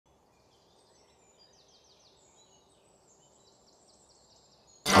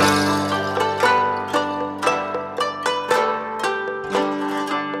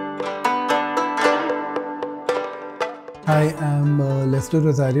Mr.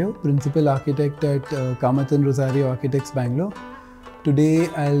 Rozario, Principal Architect at Kamat and Rozario Architects, Bangalore. Today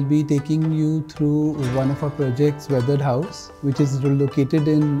I'll be taking you through one of our projects, Weathered House, which is located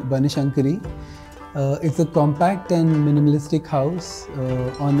in Banashankari. It's a compact and minimalistic house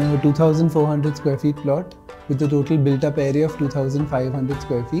on a 2,400 square feet plot with a total built-up area of 2,500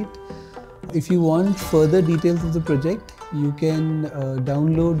 square feet. If you want further details of the project, you can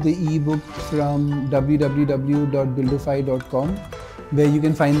download the e-book from www.buildofy.com, where you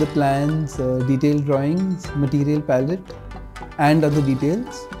can find the plans, detailed drawings, material palette and other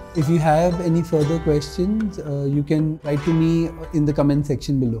details. If you have any further questions, you can write to me in the comment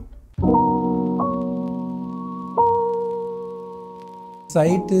section below. The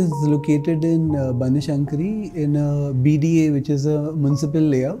site is located in Banashankari in a BDA, which is a municipal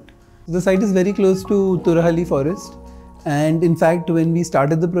layout. The site is very close to Turahalli forest, and in fact when we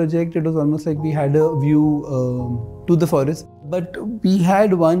started the project it was almost like we had a view to the forest. But we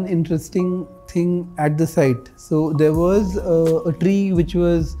had one interesting thing at the site. So there was a tree which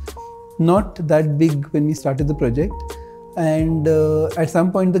was not that big when we started the project, and at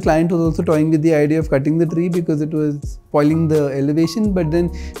some point the client was also toying with the idea of cutting the tree because it was spoiling the elevation. But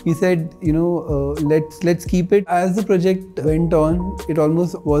then we said, let's keep it. As the project went on, it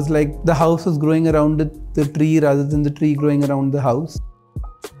almost was like the house was growing around the tree rather than the tree growing around the house.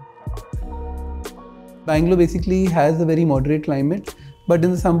 Bangalore basically has a very moderate climate, but in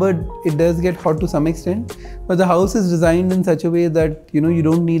the summer it does get hot to some extent. But the house is designed in such a way that you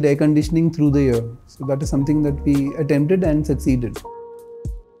don't need air conditioning through the year. So that is something that we attempted and succeeded.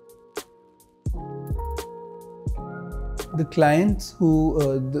 The clients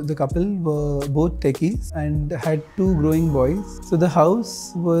the couple were both techies and had two growing boys. So the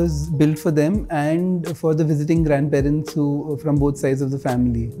house was built for them and for the visiting grandparents from both sides of the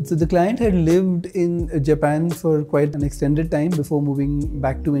family. So the client had lived in Japan for quite an extended time before moving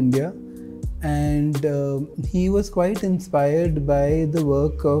back to India. And he was quite inspired by the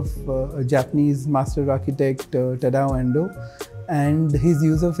work of a Japanese master architect, Tadao Ando, and his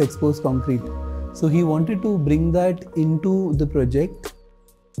use of exposed concrete. So he wanted to bring that into the project,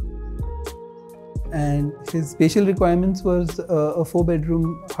 and his spatial requirements was a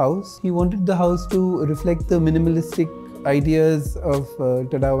 4-bedroom house. He wanted the house to reflect the minimalistic ideas of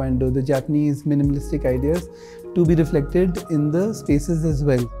Tadao Ando, the Japanese minimalistic ideas, to be reflected in the spaces as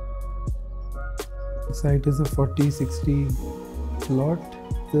well. The site is a 40-60 plot.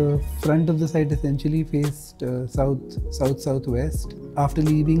 The front of the site essentially faced south-southwest. After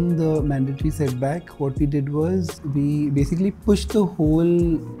leaving the mandatory setback, what we did was we basically pushed the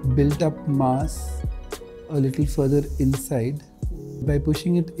whole built-up mass a little further inside. By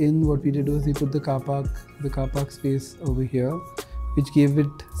pushing it in, what we did was we put the car park space over here, which gave it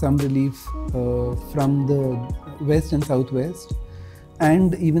some relief from the west and southwest.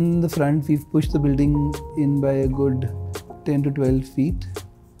 And even in the front, we've pushed the building in by a good 10 to 12 feet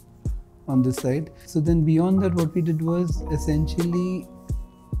on this side. So then beyond that, what we did was essentially,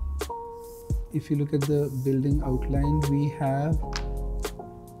 if you look at the building outline, we have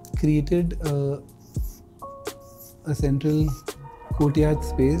created a central courtyard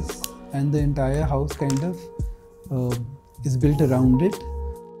space, and the entire house kind of is built around it.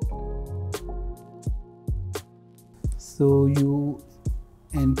 So you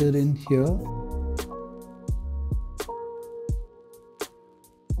enter in here.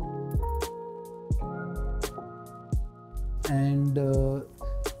 And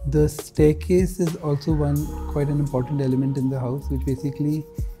the staircase is also quite an important element in the house, which basically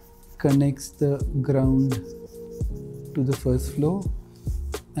connects the ground to the first floor.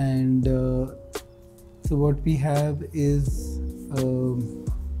 And so what we have is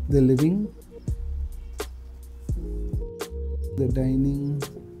the living, the dining,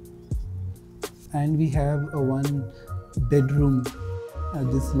 and we have a 1-bedroom at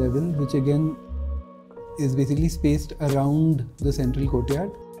this level, which again is basically spaced around the central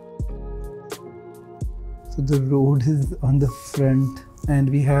courtyard. So the road is on the front, and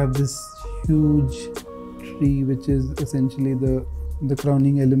we have this huge tree which is essentially the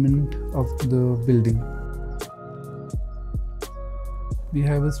crowning element of the building. We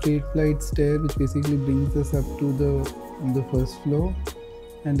have a straight flight stair which basically brings us up to the first floor,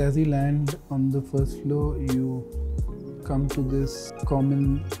 and as you land on the first floor you come to this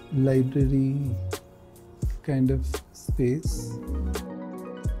common library kind of space.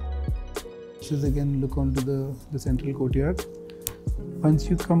 This is again look onto the central courtyard. Once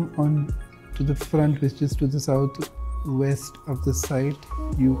you come on to the front, which is to the southwest of the site,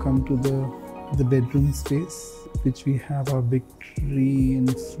 you come to the bedroom space, which we have our big tree in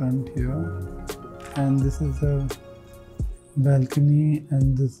front here, and this is a balcony,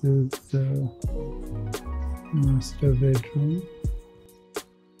 and this is the master bedroom.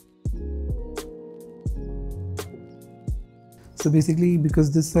 So basically,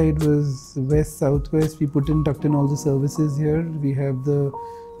 because this side was west-southwest, we tucked in all the services here. We have the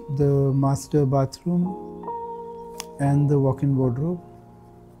master bathroom and the walk-in wardrobe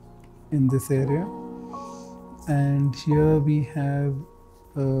in this area. And here we have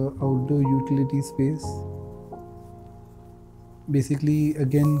outdoor utility space. Basically,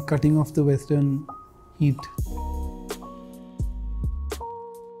 again, cutting off the western heat.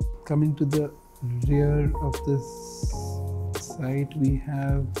 Coming to the rear of this site, we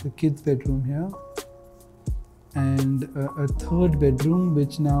have the kids' bedroom here and a third bedroom,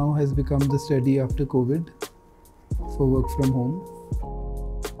 which now has become the study after COVID for work from home.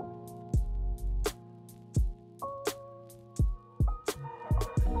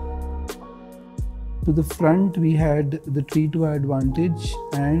 To the front, we had the tree to our advantage,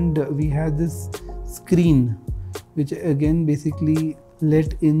 and we had this screen, which again basically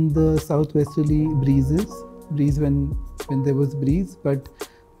let in the southwesterly breeze when there was breeze, but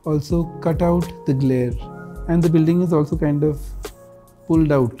also cut out the glare. And the building is also kind of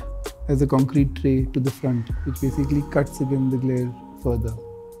pulled out as a concrete tray to the front, which basically cuts again the glare further.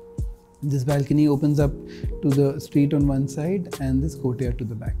 This balcony opens up to the street on one side and this courtyard to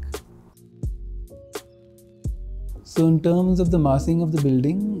the back. So in terms of the massing of the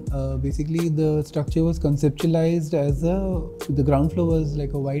building, basically the structure was conceptualized as the ground floor was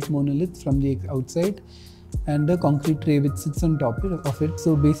like a white monolith from the outside and a concrete tray which sits on top of it.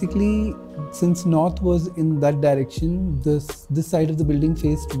 So basically, since north was in that direction, this side of the building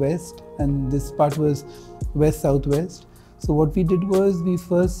faced west and this part was west-southwest. So what we did was,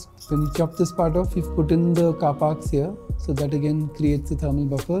 when we chopped this part off, we've put in the car parks here. So that again creates a thermal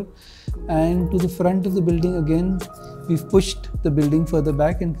buffer. And to the front of the building again, we've pushed the building further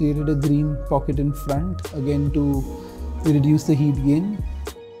back and created a green pocket in front, again to reduce the heat gain.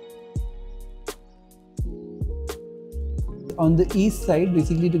 On the east side,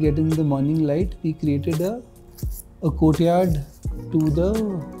 basically to get in the morning light, we created a courtyard to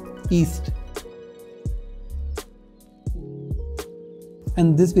the east.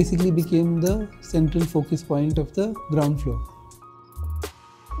 And this basically became the central focus point of the ground floor.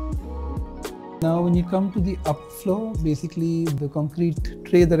 Now when you come to the up floor, basically the concrete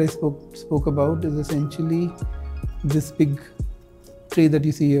tray that I spoke about is essentially this big tray that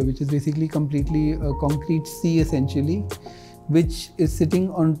you see here, which is basically completely a concrete sea essentially, which is sitting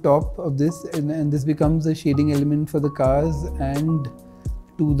on top of this, and this becomes a shading element for the cars and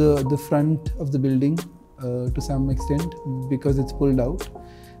to the front of the building to some extent, because it's pulled out.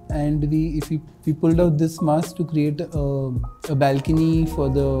 And we pulled out this mass to create a balcony for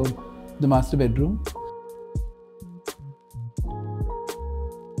the master bedroom.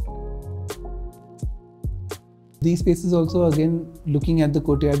 These spaces also again looking at the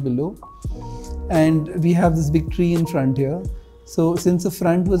courtyard below, and we have this big tree in front here. So since the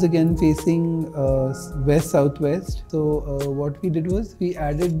front was again facing west-southwest, so what we did was we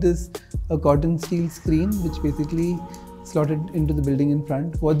added this cotton steel screen which basically slotted into the building in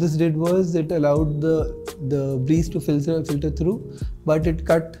front. What this did was it allowed the breeze to filter through, but it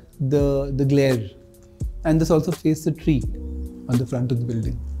cut the glare, and this also faced the tree on the front of the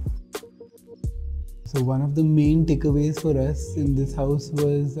building. So one of the main takeaways for us in this house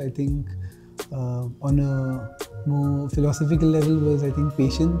was, I think, on a more philosophical level, was I think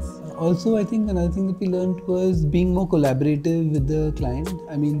patience. Also, I think another thing that we learned was being more collaborative with the client.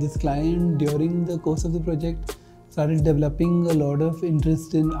 I mean, this client during the course of the project started developing a lot of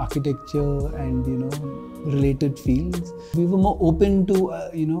interest in architecture and related fields. We were more open to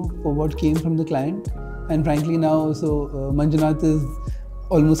for what came from the client, and frankly now, so Manjunath is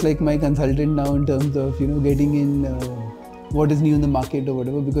almost like my consultant now in terms of getting in what is new in the market or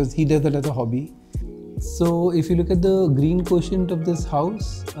whatever, because he does that as a hobby. So if you look at the green quotient of this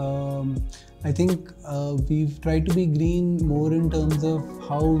house, I think we've tried to be green more in terms of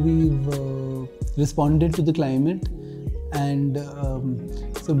how we've responded to the climate, and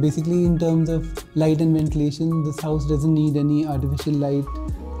so basically in terms of light and ventilation, this house doesn't need any artificial light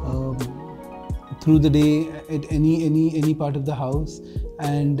through the day at any part of the house.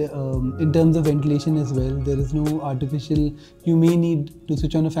 And in terms of ventilation as well, there is no artificial, you may need to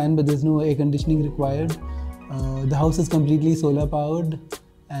switch on a fan, but there's no air conditioning required. The house is completely solar powered,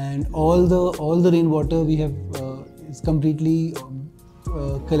 and all the rainwater we have is completely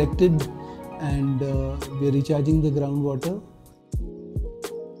collected, and we're recharging the groundwater.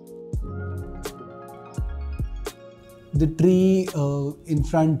 The tree in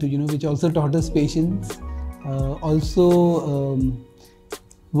front, which also taught us patience, Also,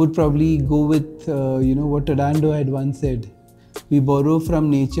 would probably go with what Ando had once said: we borrow from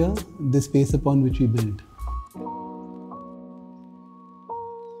nature the space upon which we build.